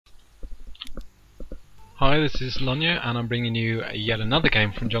Hi, this is Lonyo, and I'm bringing you yet another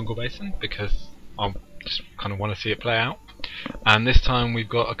game from Jungle Basin because I just kind of want to see it play out. And this time we've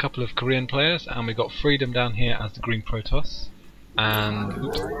got a couple of Korean players, and we've got Freedom down here as the green Protoss, and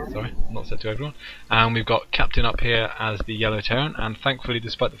oops, sorry, not set to everyone. And we've got Captain up here as the yellow Terran. And thankfully,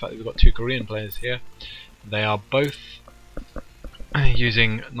 despite the fact that we've got two Korean players here, they are both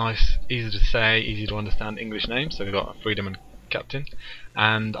using nice, easy to say, easy to understand English names. So we've got Freedom and Captain,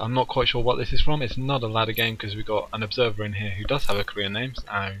 and I'm not quite sure what this is from. It's not a ladder game because we've got an observer in here who does have a Korean name.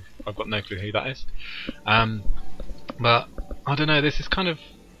 I've got no clue who that is. But I don't know, this is kind of,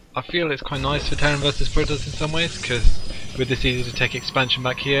 I feel it's quite nice for Terran versus Protoss in some ways, because with this easy to take expansion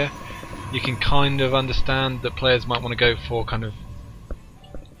back here, you can kind of understand that players might want to go for kind of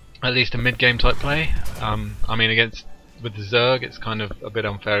at least a mid-game type play. I mean, with the Zerg, it's kind of a bit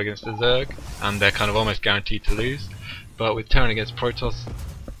unfair against the Zerg, and they're kind of almost guaranteed to lose. But with Terran against Protoss,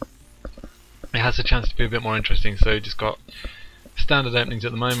 it has a chance to be a bit more interesting. So just got standard openings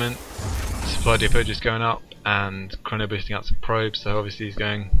at the moment, supply depot just going up, and chrono boosting out some probes. So obviously he's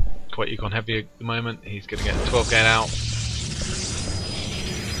going quite econ heavy at the moment. He's going to get a 12 gate out.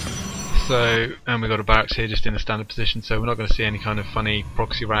 So, and we've got a barracks here just in a standard position. So we're not going to see any kind of funny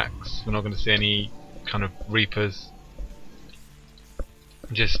proxy racks. We're not going to see any kind of reapers.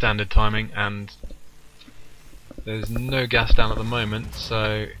 Just standard timing, and there's no gas down at the moment,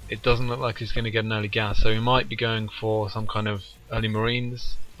 so it doesn't look like he's going to get an early gas. So he might be going for some kind of early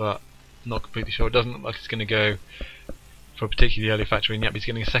marines, but not completely sure. It doesn't look like he's going to go for a particularly early factory, and yet he's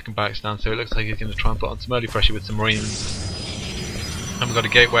getting a second barracks down, so it looks like he's going to try and put on some early pressure with some marines. And we've got a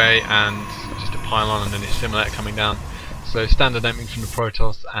gateway and just a pylon and then a simulator coming down. So standard opening from the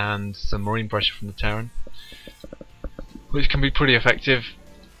Protoss and some marine pressure from the Terran, which can be pretty effective,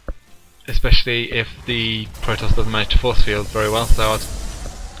 especially if the Protoss doesn't manage to force field very well. So I've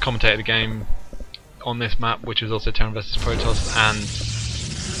commentated a game on this map, which was also Terran versus Protoss, and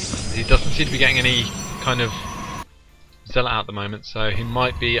he doesn't seem to be getting any kind of zealot out at the moment, so he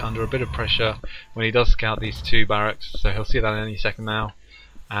might be under a bit of pressure when he does scout these two barracks. So he'll see that in any second now,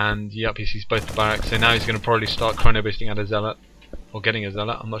 and yep, he sees both the barracks. So now he's going to probably start chrono boosting out a zealot, or getting a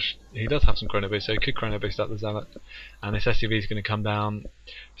zealot. I'm not sure. He does have some chrono boost, so he could chrono boost out the zealot. And this SUV is going to come down,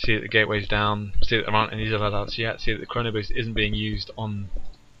 see that the gateway's down, see that there aren't any zealot outs yet, see that the chrono boost isn't being used on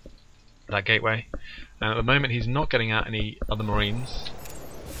that gateway. And at the moment he's not getting out any other marines,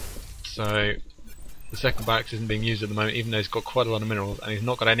 so the second barracks isn't being used at the moment, even though he's got quite a lot of minerals, and he's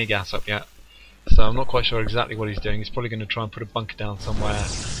not got any gas up yet. So I'm not quite sure exactly what he's doing. He's probably going to try and put a bunker down somewhere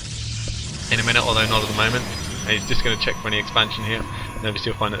in a minute, although not at the moment. And he's just going to check for any expansion here, and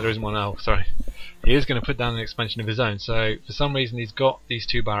obviously you'll find that there isn't one. Oh, sorry. He is going to put down an expansion of his own. So for some reason he's got these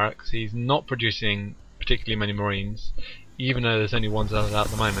two barracks. He's not producing particularly many marines, even though there's only one zealot out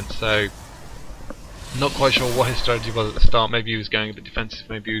at the moment. So not quite sure what his strategy was at the start. Maybe he was going a bit defensive,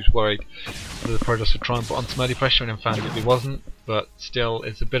 maybe he was worried that the Protoss would try and put on some early pressure, and in fact he wasn't. But still,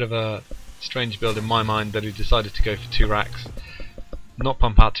 it's a bit of a strange build in my mind that he decided to go for two racks, not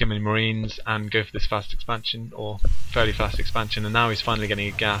pump out too many marines, and go for this fast expansion, or fairly fast expansion. And now he's finally getting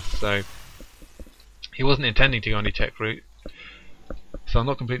a gas, so he wasn't intending to go on any tech route. So I'm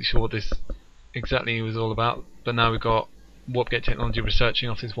not completely sure what this exactly was all about. But now we've got warp gate technology researching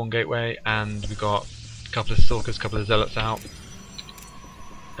off this one gateway, and we've got a couple of stalkers, a couple of zealots out,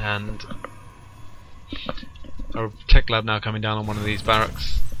 and a tech lab now coming down on one of these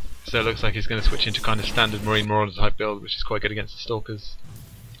barracks. So it looks like he's going to switch into kind of standard marine marauder type build, which is quite good against the stalkers.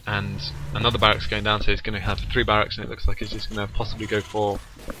 And another barracks going down, so he's going to have three barracks, and it looks like he's just going to possibly go for,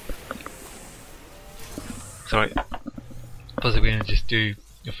 possibly going to just do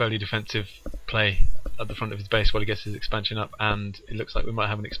a fairly defensive play at the front of his base while he gets his expansion up. And it looks like we might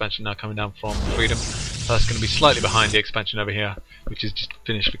have an expansion now coming down from Freedom. So that's going to be slightly behind the expansion over here, which is just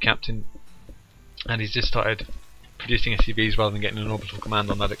finished for Captain. And he's just started producing SCVs rather than getting an orbital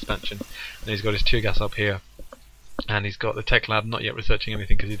command on that expansion. And he's got his 2 gas up here, and he's got the tech lab not yet researching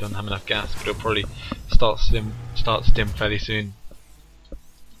anything because he doesn't have enough gas, but he'll probably start stim fairly soon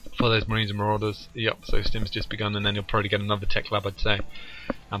for those marines and marauders. Yep, so stim's just begun, and then he'll probably get another tech lab, I'd say,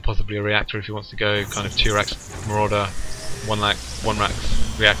 and possibly a reactor if he wants to go kind of 2 racks marauder, 1 rack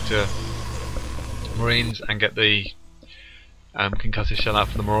reactor marines, and get the concussive shell out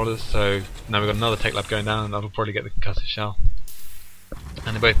for the marauders. So now we've got another tech lab going down, and that'll probably get the concussive shell.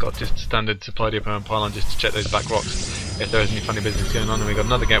 And they both got just standard supply depot and pylon just to check those back rocks if there is any funny business going on. And we've got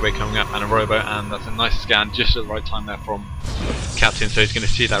another gateway coming up and a robo, and that's a nice scan just at the right time there from Captain. So he's going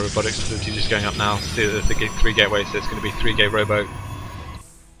to see that robotics facility just going up now, see that there's the 3 gateways, so it's going to be 3 gate robo,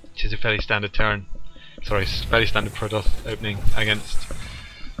 which is a fairly standard fairly standard Protoss opening against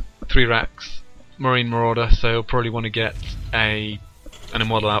 3 racks Marine Marauder, so he'll probably want to get an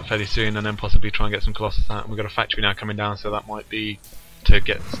Immortal out fairly soon, and then possibly try and get some Colossus out. And we've got a factory now coming down, so that might be to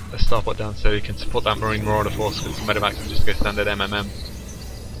get a Starport down so he can support that Marine Marauder force with some medevacs and just go standard MMM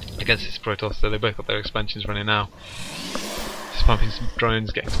against this Protoss. So they both got their expansions running now. Just pumping some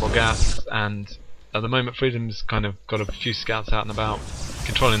drones, getting some more gas, and at the moment Freedom's kind of got a few scouts out and about,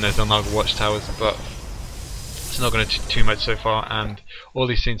 controlling those Onaga watchtowers, but it's not going to do too much so far, and all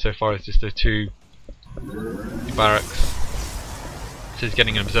he's seen so far is just the 2 barracks. So he's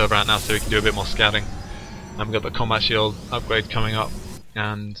getting an observer out now so he can do a bit more scouting. And we've got the combat shield upgrade coming up,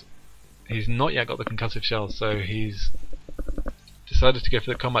 and he's not yet got the concussive shells, so he's decided to go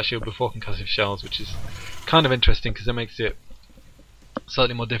for the combat shield before concussive shells, which is kind of interesting because it makes it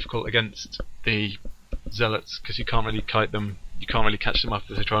slightly more difficult against the zealots, because you can't really kite them, you can't really catch them up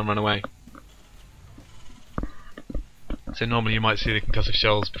as they try and run away. So normally you might see the concussive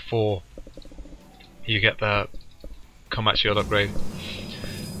shells before you get the combat shield upgrade.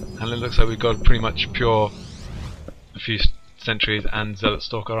 And it looks like we've got pretty much pure a few sentries and zealot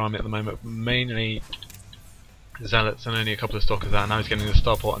stalker army at the moment, mainly zealots and only a couple of stalkers out. Now he's getting the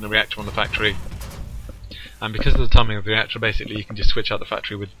starport and the reactor on the factory, and because of the timing of the reactor, basically you can just switch out the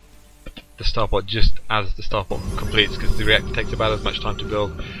factory with the starport just as the starport completes, because the reactor takes about as much time to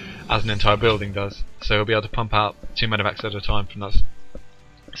build as an entire building does. So he'll be able to pump out 2 medevacs at a time from that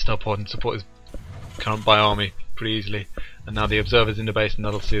starport and support his current army pretty easily. And now the observer's in the base, and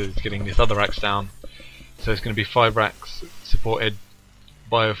that'll see that he's getting this other racks down. So it's going to be 5 racks supported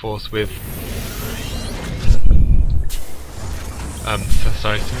Bioforce with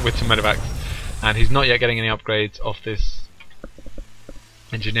with some medevacs, and he's not yet getting any upgrades off this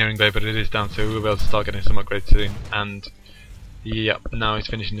engineering bay, but it is down, so we'll be able to start getting some upgrades soon. And yep, now he's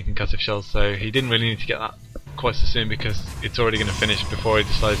finishing the concussive shells, so he didn't really need to get that quite so soon because it's already going to finish before he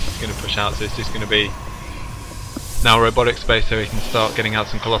decides he's going to push out. So it's just going to be now robotics base, so he can start getting out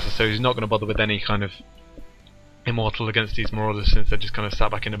some Colossus. So he's not going to bother with any kind of Immortal against these Marauders, since they're just kind of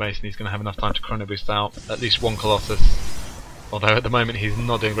sat back in the base, and he's going to have enough time to chrono boost out at least 1 Colossus. Although at the moment he's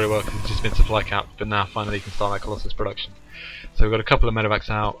not doing very well because he's just been supply capped, but now finally he can start that Colossus production. So we've got a couple of medevacs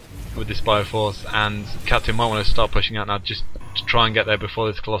out with this Bioforce, and Captain might want to start pushing out now just to try and get there before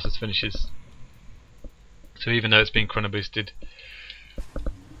this Colossus finishes. So even though it's being chrono boosted,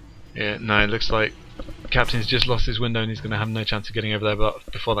 yeah, no, it looks like Captain's just lost his window and he's going to have no chance of getting over there but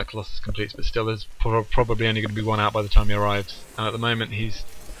before that Colossus completes. But still, there's probably only going to be 1 out by the time he arrives, and at the moment he's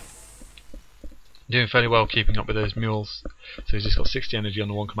doing fairly well keeping up with those mules. So he's just got 60 energy on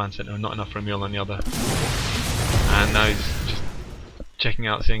the one command center and not enough for a mule on the other. And now he's just checking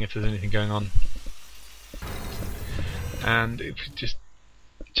out, seeing if there's anything going on. And if we just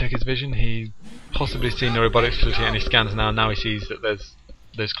check his vision, he possibly seen the robotics facility, and he scans now. Now he sees that there's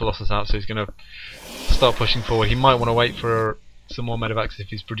those Colossus out, so he's going to start pushing forward. He might want to wait for some more medevacs if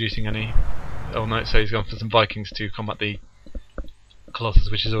he's producing any. Oh no, so he's gone for some Vikings to combat the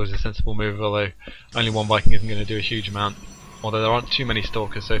Colossus, which is always a sensible move, although only 1 Viking isn't going to do a huge amount. Although there aren't too many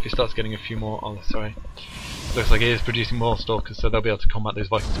Stalkers, so if he starts getting a few more, oh sorry, looks like he is producing more Stalkers, so they'll be able to combat those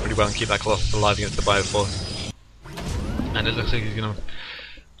Vikings pretty well and keep that Colossus alive against the Bioforce. And it looks like he's going to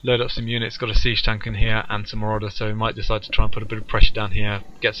load up some units, got a siege tank in here and some Marauders, so he might decide to try and put a bit of pressure down here,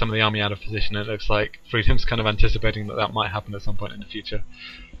 get some of the army out of position. It looks like Freedom's kind of anticipating that that might happen at some point in the future,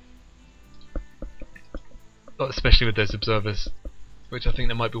 but especially with those observers, which I think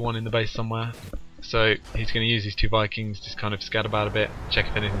there might be 1 in the base somewhere. So he's going to use these 2 Vikings, just kind of scout about a bit, check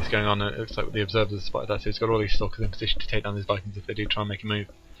if anything's going on, and it looks like the observers have spotted that, so he's got all these Stalkers in position to take down these Vikings if they do try and make a move,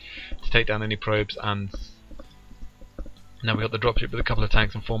 to take down any probes. And now we've got the dropship with a couple of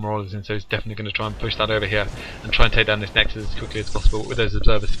tanks and 4 Marauders in, so he's definitely going to try and push that over here and try and take down this Nexus as quickly as possible. With those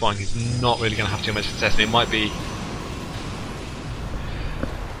observers spying, he's not really going to have too much success, and it might be,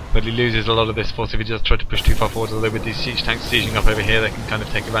 but he loses a lot of this force if he just tries to push too far forward. Although with these siege tanks sieging up over here, they can kind of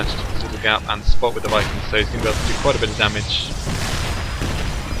take advantage of the gap and spot with the Vikings, so he's going to be able to do quite a bit of damage.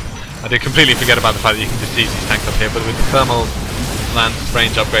 I did completely forget about the fact that you can just siege these tanks up here, but with the thermal lance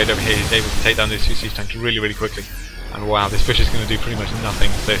range upgrade over here, he's able to take down these 2 siege tanks really, really quickly. And wow, this push is going to do pretty much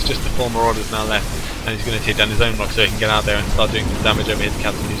nothing, so it's just the 4 Marauders now left, and he's going to take down his own rock so he can get out there and start doing some damage over his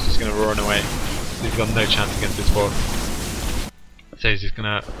Captain. He's just going to run away. He's got no chance against this force. So he's just going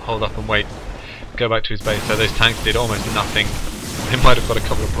to hold up and wait, go back to his base. So those tanks did almost nothing. They might have got a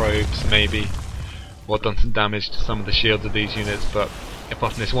couple of probes maybe, or done some damage to some of the shields of these units, but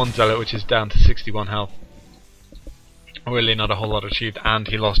apart from this 1 Zealot which is down to 61 health, really not a whole lot achieved, and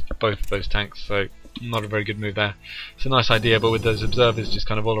he lost both of those tanks, so not a very good move there. It's a nice idea, but with those observers just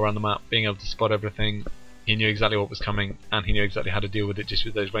kind of all around the map, being able to spot everything, he knew exactly what was coming, and he knew exactly how to deal with it just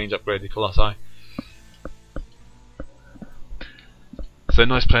with those range upgraded Colossi. So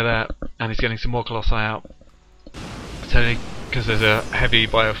nice play there, and he's getting some more Colossi out. Totally, because there's a heavy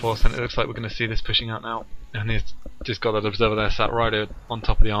bioforce, and it looks like we're going to see this pushing out now. And he's just got that observer there sat right on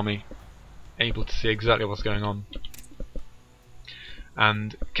top of the army, able to see exactly what's going on.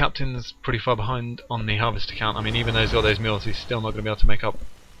 And Captain's pretty far behind on the harvester count. I mean, even though he's got those mules, he's still not going to be able to make up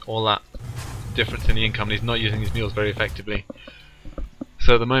all that difference in the income, and he's not using his mules very effectively.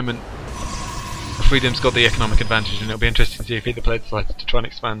 So at the moment, Freedom's got the economic advantage, and it'll be interesting to see if either player decides to try and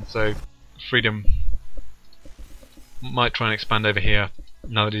expand. So Freedom might try and expand over here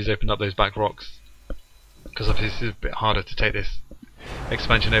now that he's opened up those back rocks, because obviously it's a bit harder to take this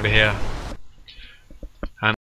expansion over here